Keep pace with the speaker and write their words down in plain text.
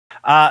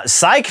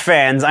Psych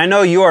fans, I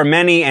know you are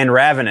many and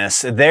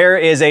ravenous. There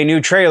is a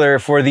new trailer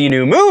for the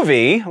new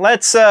movie.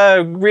 Let's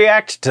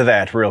react to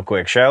that real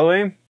quick, shall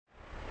we?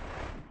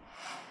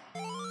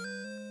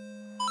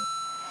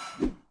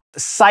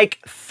 Psych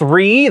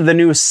 3, the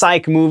new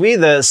Psych movie.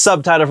 The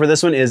subtitle for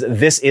this one is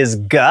This Is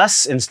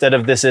Gus instead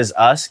of This Is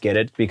Us. Get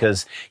it?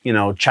 Because, you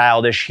know,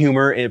 childish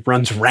humor, it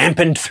runs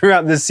rampant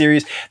throughout this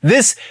series.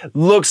 This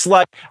looks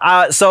like,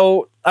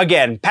 so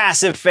again,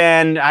 passive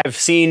fan. I've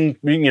seen,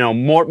 you know,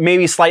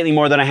 maybe slightly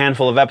more than a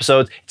handful of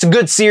episodes. It's a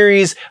good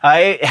series.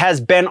 It has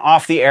been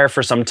off the air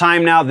for some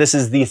time now. This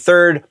is the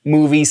third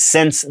movie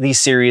since the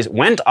series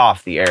went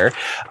off the air.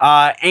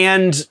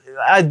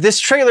 This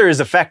trailer is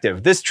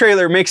effective. This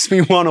trailer makes me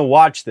want to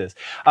watch this.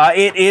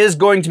 It is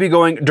going to be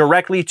going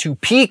directly to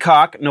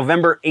Peacock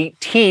November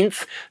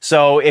 18th.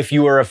 So if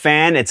you are a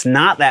fan, it's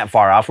not that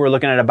far off. We're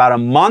looking at about a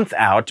month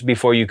out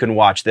before you can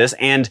watch this.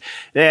 And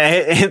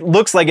it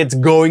looks like it's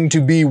going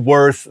to be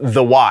worth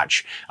the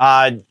watch.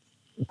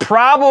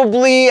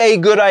 Probably a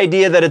good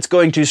idea that it's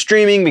going to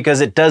streaming because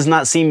it does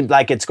not seem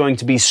like it's going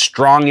to be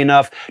strong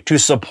enough to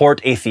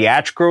support a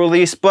theatrical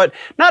release, but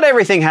not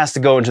everything has to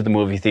go into the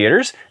movie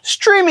theaters.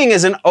 Streaming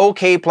is an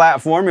okay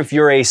platform if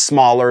you're a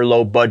smaller,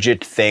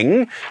 low-budget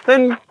thing,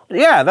 then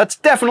yeah, that's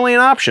definitely an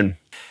option.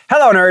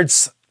 Hello,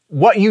 nerds.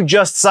 What you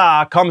just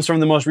saw comes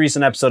from the most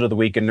recent episode of The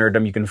Week in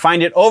Nerddom. You can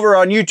find it over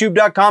on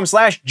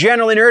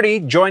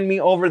youtube.com/generallynerdy. Join me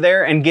over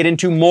there and get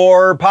into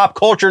more pop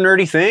culture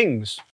nerdy things.